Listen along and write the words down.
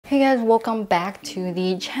Hey guys, welcome back to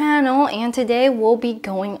the channel, and today we'll be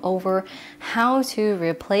going over how to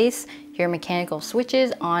replace your mechanical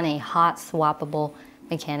switches on a hot swappable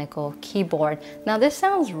mechanical keyboard. Now this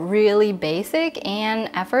sounds really basic,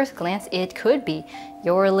 and at first glance it could be.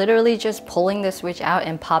 You're literally just pulling the switch out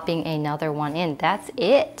and popping another one in. That's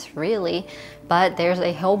it, really. But there's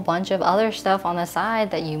a whole bunch of other stuff on the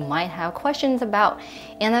side that you might have questions about,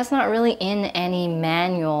 and that's not really in any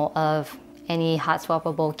manual of any hot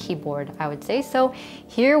swappable keyboard, I would say. So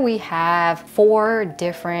here we have 4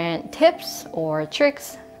 different tips or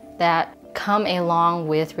tricks that come along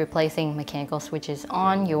with replacing mechanical switches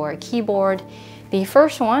on your keyboard. The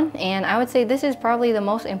first one, and I would say this is probably the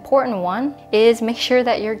most important one, is make sure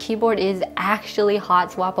that your keyboard is actually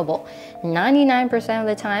hot swappable. 99% of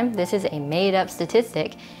the time, this is a made up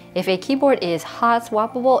statistic. If a keyboard is hot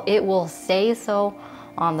swappable, it will say so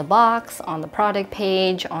on the box, on the product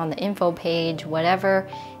page, on the info page, whatever.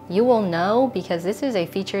 You will know, because this is a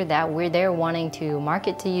feature that they're wanting to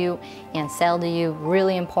market to you and sell to you.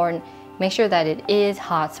 Really important. Make sure that it is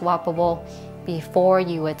hot swappable before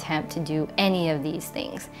you attempt to do any of these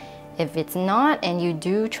things. If it's not, and you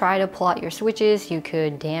do try to pull out your switches, you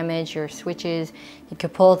could damage your switches. You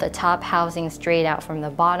could pull the top housing straight out from the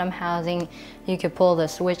bottom housing. You could pull the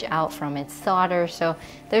switch out from its solder. So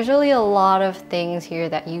there's really a lot of things here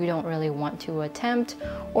that you don't really want to attempt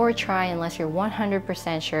or try unless you're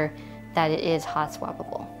 100% sure that it is hot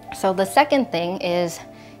swappable. So the second thing is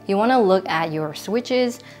you want to look at your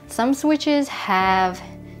switches. Some switches have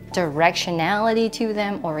directionality to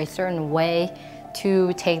them, or a certain way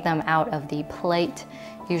to take them out of the plate.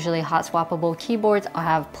 Usually hot swappable keyboards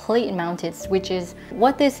have plate mounted switches.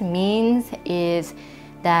 What this means is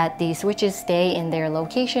that the switches stay in their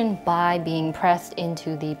location by being pressed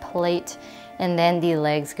into the plate, and then the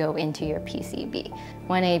legs go into your PCB.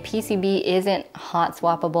 When a PCB isn't hot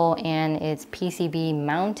swappable and it's PCB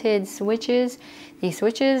mounted switches, the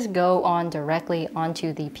switches go on directly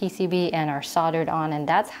onto the PCB and are soldered on, and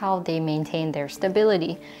that's how they maintain their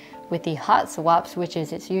stability. With the hot swap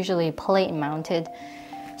switches, it's usually plate mounted.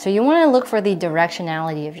 So you want to look for the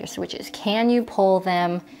directionality of your switches. Can you pull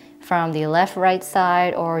them from the left-right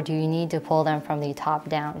side, or do you need to pull them from the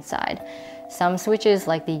top-down side? Some switches,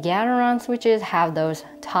 like the Gateron switches, have those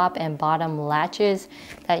top and bottom latches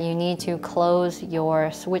that you need to close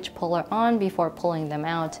your switch puller on before pulling them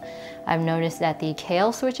out. I've noticed that the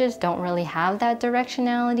Kale switches don't really have that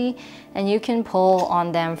directionality, and you can pull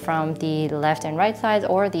on them from the left and right sides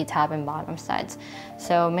or the top and bottom sides.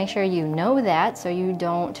 So make sure you know that so you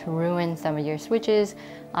don't ruin some of your switches.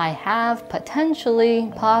 I have possibly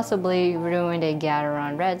ruined a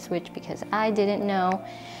Gateron red switch because I didn't know.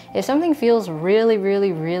 If something feels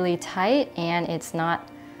really tight and it's not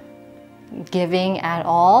giving at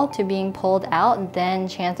all to being pulled out, then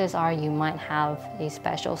chances are you might have a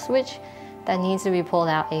special switch that needs to be pulled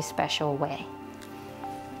out a special way.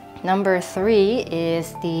 Number 3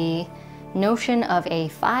 is the notion of a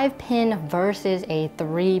 5-pin versus a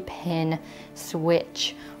 3-pin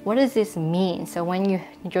switch. What does this mean? So when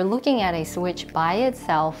you're looking at a switch by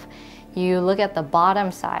itself, you look at the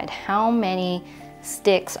bottom side. How many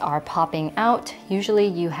sticks are popping out? Usually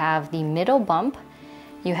you have the middle bump,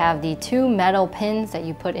 you have the 2 metal pins that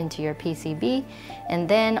you put into your PCB, and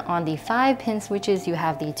then on the 5-pin switches you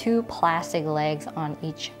have the 2 plastic legs on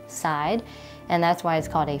each side, and that's why it's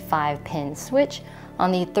called a 5-pin switch.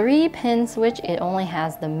 On the 3-pin switch, it only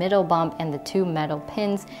has the middle bump and the 2 metal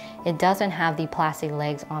pins. It doesn't have the plastic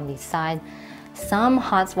legs on the side. Some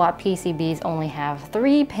hot swap PCBs only have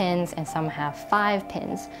 3 pins and some have 5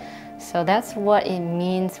 pins. So that's what it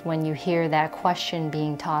means when you hear that question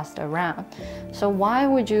being tossed around. So why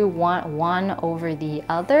would you want one over the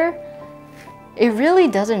other? It really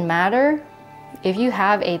doesn't matter. If you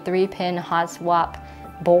have a 3-pin hot swap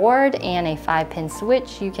board and a 5-pin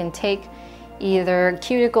switch, you can take either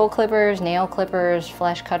cuticle clippers, nail clippers,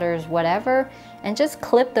 flesh cutters, whatever, and just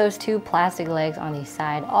clip those 2 plastic legs on the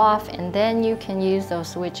side off, and then you can use those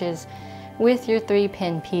switches with your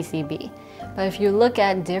 3-pin PCB. But if you look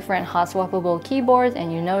at different hot swappable keyboards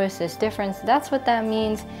and you notice this difference, that's what that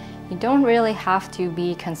means. You don't really have to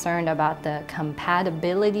be concerned about the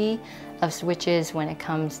compatibility of switches when it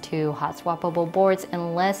comes to hot swappable boards,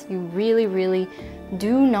 unless you really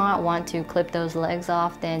do not want to clip those legs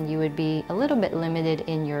off. Then you would be a little bit limited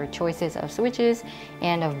in your choices of switches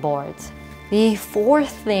and of boards. The 4th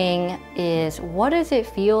thing is, what does it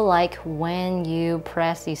feel like when you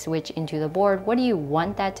press the switch into the board? What do you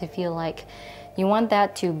want that to feel like? You want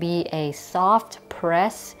that to be a soft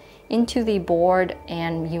press into the board,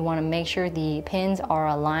 and you want to make sure the pins are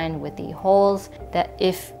aligned with the holes. That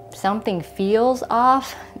if something feels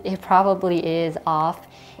off, it probably is off,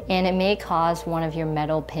 and it may cause one of your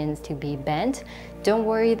metal pins to be bent. Don't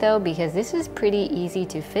worry though, because this is pretty easy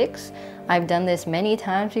to fix. I've done this many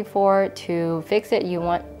times before. To fix it, you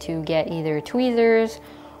want to get either tweezers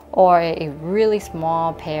or a really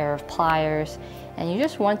small pair of pliers, and you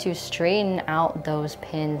just want to straighten out those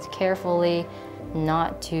pins carefully,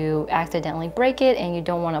 not to accidentally break it, and you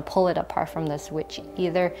don't want to pull it apart from the switch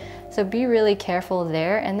either. So be really careful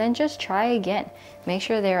there, and then just try again. Make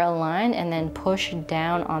sure they're aligned, and then push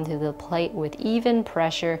down onto the plate with even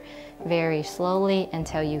pressure very slowly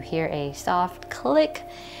until you hear a soft click.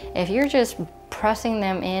 If you're just pressing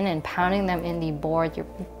them in and pounding them in the board, you're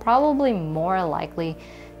probably more likely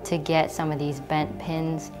to get some of these bent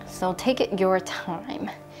pins. So take it your time.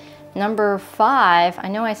 Number 5, I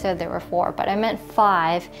know I said there were 4, but I meant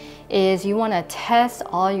 5, is you want to test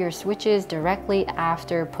all your switches directly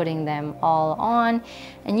after putting them all on.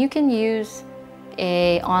 And you can use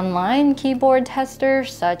an online keyboard tester,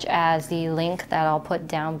 such as the link that I'll put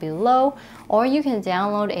down below, or you can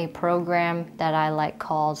download a program that I like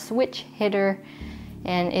called Switch Hitter,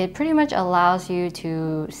 and it pretty much allows you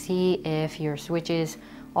to see if your switches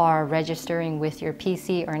are registering with your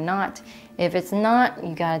PC or not. If it's not,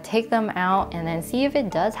 you gotta take them out and then see if it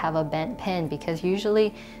does have a bent pin, because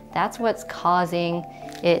usually that's what's causing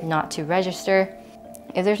it not to register.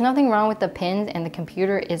 If there's nothing wrong with the pins and the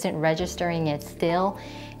computer isn't registering it still,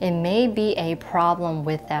 it may be a problem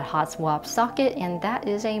with that hot swap socket, and that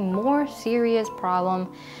is a more serious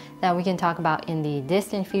problem that we can talk about in the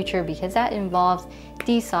distant future, because that involves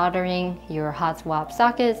desoldering your hot swap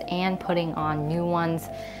sockets and putting on new ones.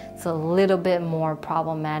 It's a little bit more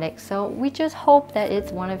problematic. So we just hope that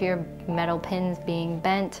it's one of your metal pins being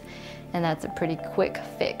bent, and that's a pretty quick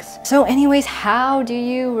fix. So anyways, how do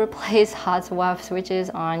you replace hot swap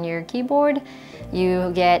switches on your keyboard?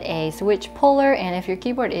 You get a switch puller, and if your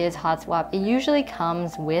keyboard is hot swap, it usually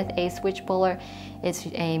comes with a switch puller. It's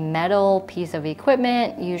a metal piece of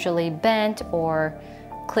equipment, usually bent or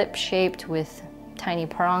clip shaped with tiny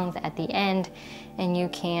prongs at the end, and you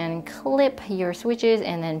can clip your switches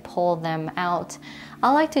and then pull them out.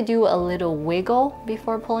 I like to do a little wiggle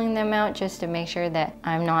before pulling them out, just to make sure that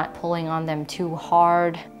I'm not pulling on them too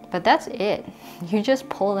hard. But that's it. You just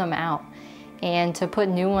pull them out. And to put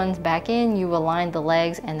new ones back in, you align the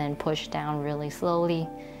legs and then push down really slowly.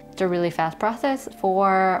 It's a really fast process.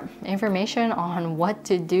 For information on what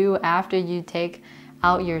to do after you take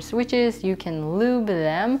out your switches, you can lube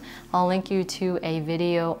them. I'll link you to a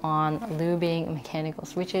video on lubing mechanical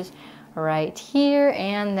switches right here,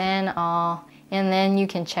 and then you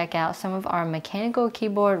can check out some of our mechanical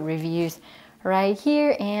keyboard reviews right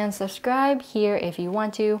here, and subscribe here if you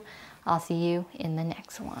want to. I'll see you in the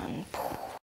next one.